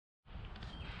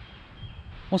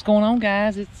What's going on,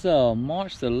 guys? It's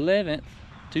March the 11th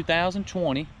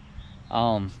 2020.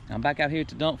 I'm back out here at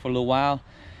the dump for a little while.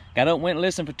 Got up, went and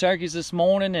listened for turkeys this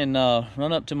morning, and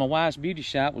run up to my wife's beauty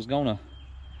shop. Was gonna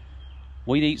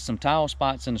weed eat some tall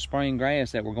spots in the spring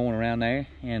grass that were going around there,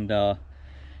 and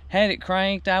had it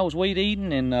cranked. I was weed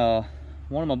eating, and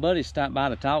one of my buddies stopped by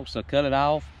to talk, so I cut it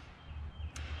off.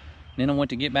 Then I went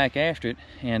to get back after it,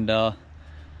 and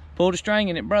pulled a string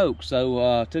and it broke.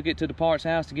 So took it to the parts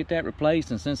house to get that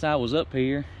replaced, and since I was up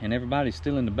here and everybody's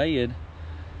still in the bed,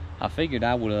 I figured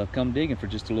I would come digging for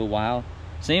just a little while.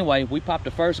 So anyway, we popped the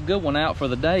first good one out for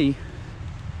the day.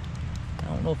 I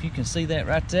don't know if you can see that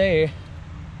right there.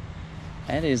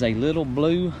 That is a little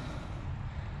blue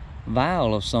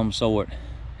vial of some sort,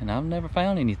 and I've never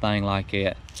found anything like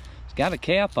that. It's got a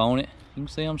cap on it. You can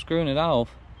see I'm screwing it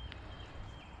off.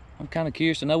 I'm kind of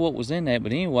curious to know what was in that,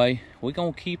 but anyway, we're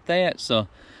gonna keep that. So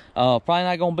probably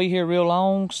not gonna be here real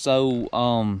long, so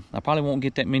I probably won't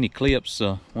get that many clips.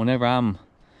 Whenever I'm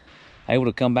able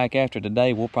to come back after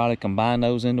today, we'll probably combine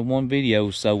those into one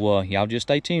video. So y'all just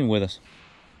stay tuned with us.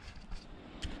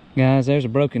 Guys, there's a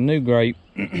broken new grape,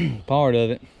 part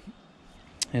of it.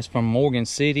 It's from Morgan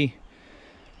City,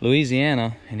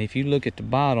 Louisiana, and if you look at the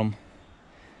bottom,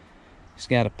 it's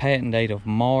got a patent date of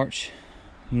March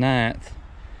 9th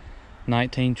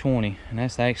 1920, and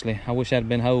that's actually, I wish I'd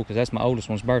been whole because that's my oldest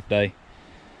one's birthday.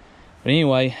 But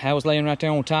anyway, I was laying right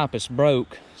there on top. It's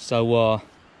broke, so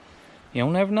you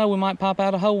don't never know, we might pop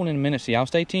out a hole in a minute, so y'all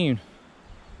stay tuned.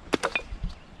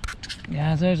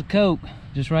 Guys, there's a coke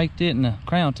just raked it and the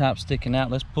crown top sticking out.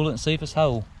 Let's pull it and see if it's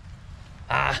whole.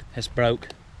 Ah, it's broke.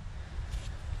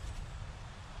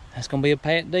 That's gonna be a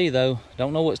Pat D though.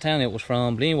 Don't know what town it was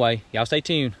from, but anyway, y'all stay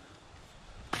tuned.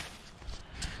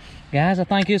 Guys, I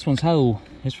think this one's whole.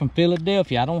 It's from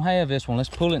Philadelphia. I don't have this one. Let's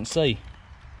pull it and see.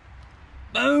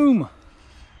 Boom!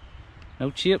 No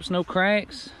chips, no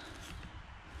cracks.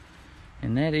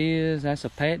 And that's a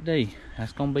Pat D.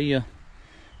 That's gonna be a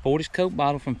 40s Coke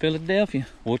bottle from Philadelphia.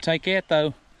 We'll take that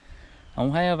though. I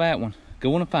don't have that one. Good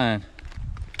one to find.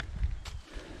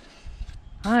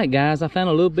 Alright guys, I found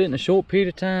a little bit in a short period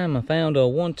of time. I found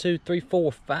 1, 2, 3,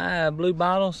 4, 5 blue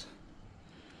bottles.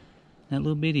 That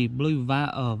little bitty blue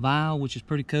vial, which is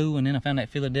pretty cool. And then I found that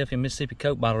Philadelphia Mississippi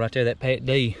Coke bottle right there, that Pat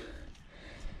D,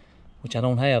 which I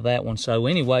don't have that one. So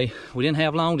anyway, we didn't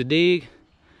have long to dig.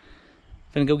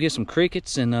 Finna go get some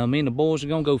crickets, and me and the boys are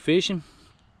gonna go fishing.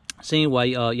 So anyway,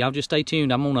 y'all just stay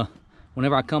tuned. I'm gonna,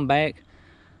 whenever I come back,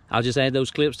 I'll just add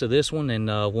those clips to this one, and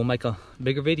we'll make a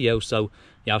bigger video. So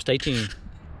y'all stay tuned.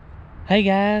 Hey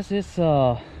guys, it's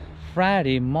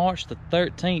Friday, March the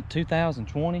 13th,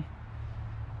 2020.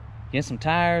 Getting some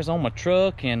tires on my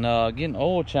truck and getting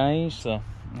oil changed. So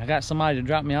I got somebody to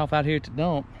drop me off out here at the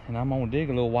dump, and I'm gonna dig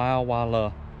a little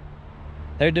while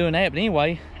they're doing that. But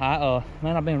anyway,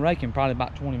 man, I've been raking probably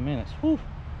about 20 minutes. Whew.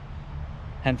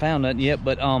 Hadn't found nothing yet,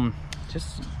 but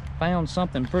just found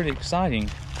something pretty exciting.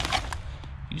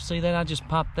 You see that? I just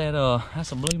popped that.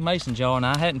 That's a blue mason jar, and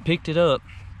I hadn't picked it up,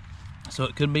 so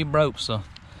it could be broke. So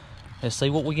let's see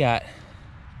what we got.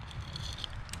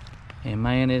 And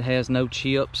man, it has no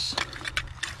chips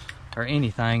or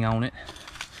anything on it.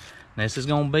 This is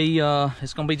gonna be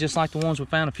it's gonna be just like the ones we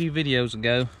found a few videos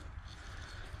ago.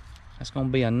 That's gonna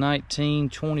be a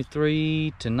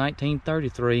 1923 to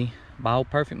 1933 Ball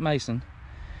Perfect Mason.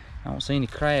 I don't see any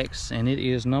cracks, and it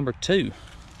is number 2.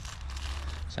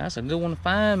 So that's a good one to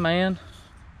find, man.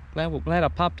 Glad I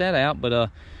popped that out. But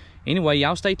anyway,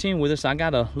 y'all stay tuned with us. I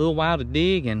got a little while to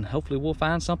dig, and hopefully we'll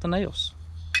find something else.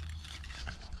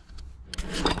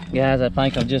 Guys, I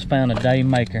think I've just found a day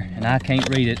maker, and I can't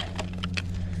read it.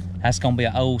 That's gonna be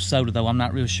an old soda though. I'm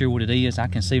not real sure what it is. I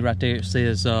can see right there it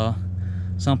says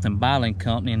something Bottling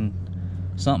Company and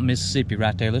something Mississippi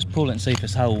right there. Let's pull it and see if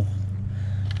it's whole.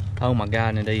 Oh my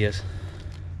God, and it is.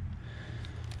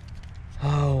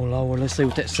 Oh Lord, let's see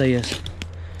what that says.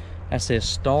 That says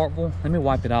Starkville. Let me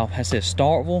wipe it off. That says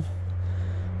Starkville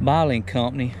Bottling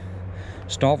Company,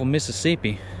 Starkville,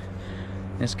 Mississippi.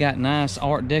 It's got nice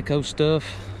Art Deco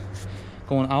stuff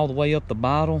going all the way up the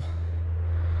bottle.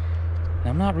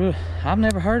 I've never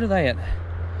heard of that.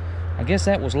 I guess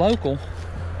that was local.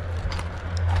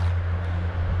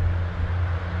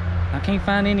 I can't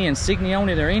find any insignia on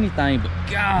it or anything, but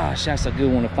gosh, that's a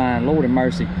good one to find. Lord have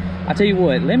mercy. I tell you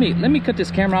what, let me cut this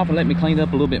camera off and let me clean it up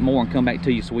a little bit more and come back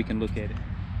to you so we can look at it.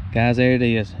 Guys, there it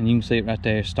is, and you can see it right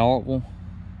there. Starkville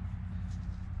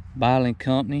Bottling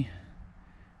Company.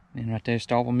 And right there,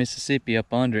 Starkville, Mississippi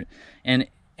up under it. And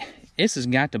this has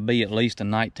got to be at least a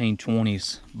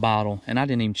 1920s bottle. And I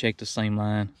didn't even check the seam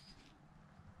line.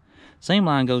 Seam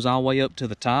line goes all the way up to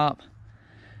the top.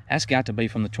 That's got to be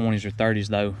from the 20s or 30s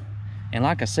though. And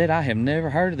like I said, I have never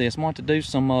heard of this. I want to do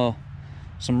some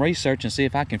research and see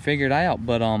if I can figure it out.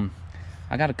 But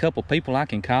I got a couple people I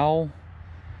can call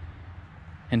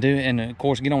and of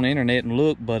course get on the internet and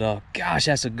look. But gosh,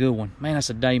 that's a good one, man. That's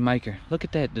a day maker. Look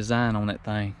at that design on that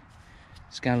thing.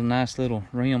 It's got a nice little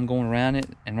rim going around it,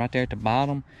 and right there at the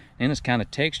bottom, and it's kind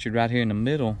of textured right here in the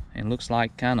middle, and looks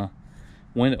like kind of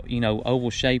window, you know, oval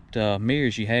shaped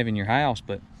mirrors you have in your house.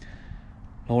 But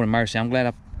Lord have mercy, I'm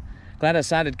glad I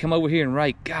decided to come over here and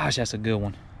rake. Gosh, that's a good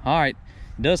one. All right,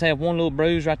 it does have one little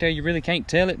bruise right there. You really can't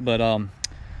tell it, but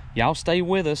y'all stay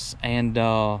with us, and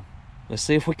let's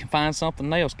see if we can find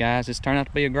something else, guys. It's turned out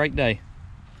to be a great day.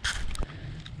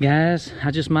 Guys,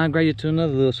 I just migrated to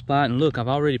another little spot, and look, I've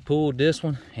already pulled this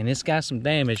one, and it's got some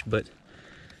damage, but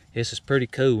this is pretty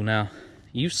cool. Now,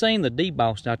 you've seen the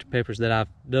debossed Dr. Peppers that I've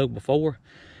dug before.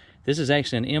 This is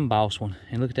actually an embossed one,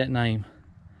 and look at that name,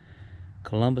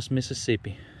 Columbus,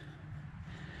 Mississippi.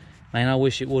 Man, I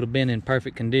wish it would have been in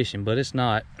perfect condition, but it's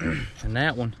not. And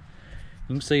that one,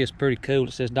 you can see it's pretty cool.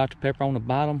 It says Dr. Pepper on the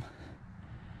bottom.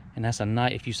 And that's a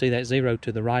nice, if you see that 0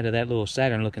 to the right of that little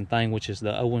Saturn looking thing, which is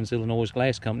the Owens, Illinois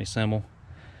Glass Company symbol,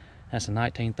 that's a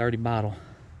 1930 bottle.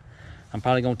 I'm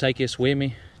probably going to take this with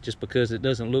me just because it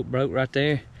doesn't look broke right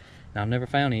there. And I've never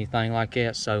found anything like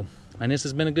that. So, and this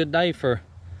has been a good day for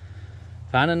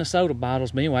finding the soda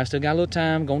bottles. But anyway, I still got a little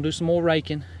time. Going to do some more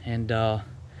raking. And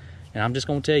I'm just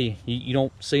going to tell you, you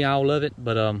don't see all of it,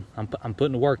 but I'm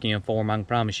putting the work in for them, I can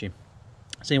promise you.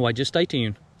 So anyway, just stay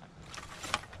tuned.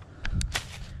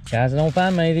 Guys, I don't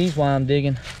find many of these while I'm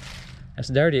digging. That's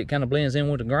dirty. It kind of blends in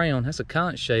with the ground. That's a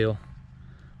conch shell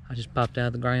I just popped out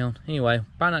of the ground. Anyway,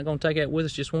 probably not going to take that with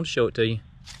us. Just want to show it to you.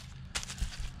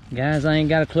 Guys, I ain't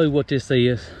got a clue what this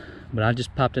is, but I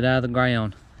just popped it out of the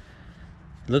ground.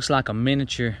 It looks like a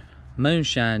miniature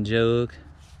moonshine jug.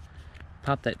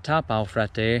 Pop that top off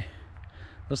right there.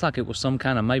 Looks like it was some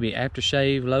kind of maybe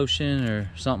aftershave lotion or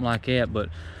something like that, but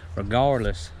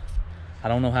regardless, I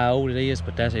don't know how old it is,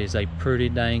 but that is a pretty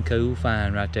dang cool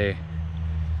find right there.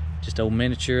 Just old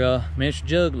miniature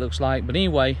jug looks like. But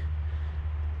anyway,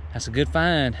 that's a good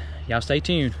find. Y'all stay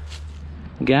tuned.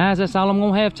 Guys, that's all I'm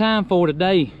gonna have time for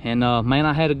today. And man,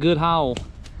 I had a good haul.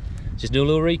 Just do a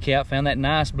little recap. Found that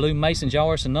nice blue mason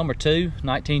jar. It's a number 2,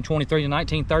 1923 to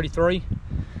 1933.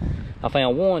 I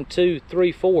found 1, 2,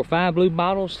 3, 4, 5 blue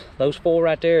bottles. Those 4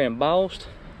 right there embossed.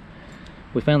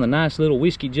 We found the nice little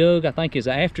whiskey jug, I think is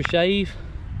an aftershave.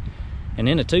 And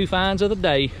then the 2 finds of the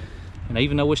day. And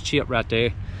even though it's chipped right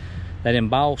there, that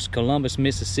embossed Columbus,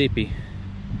 Mississippi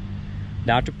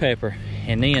Dr. Pepper.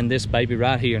 And then this baby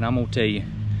right here, and I'm gonna tell you,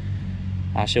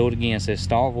 I'll show it again. It says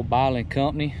Starkville Bottling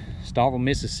Company, Starkville,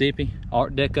 Mississippi,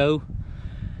 Art Deco.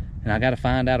 And I gotta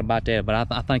find out about that,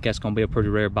 but I think that's gonna be a pretty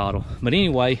rare bottle. But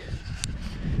anyway,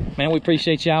 man, we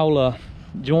appreciate y'all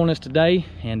join us today,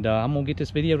 and I'm gonna get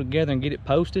this video together and get it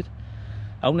posted.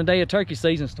 Opening day of turkey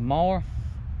season's tomorrow,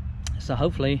 so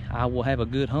hopefully I will have a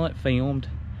good hunt filmed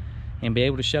and be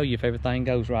able to show you if everything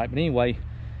goes right. But anyway,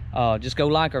 just go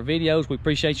like our videos. We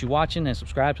appreciate you watching, and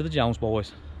subscribe to the Jones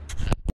Boys.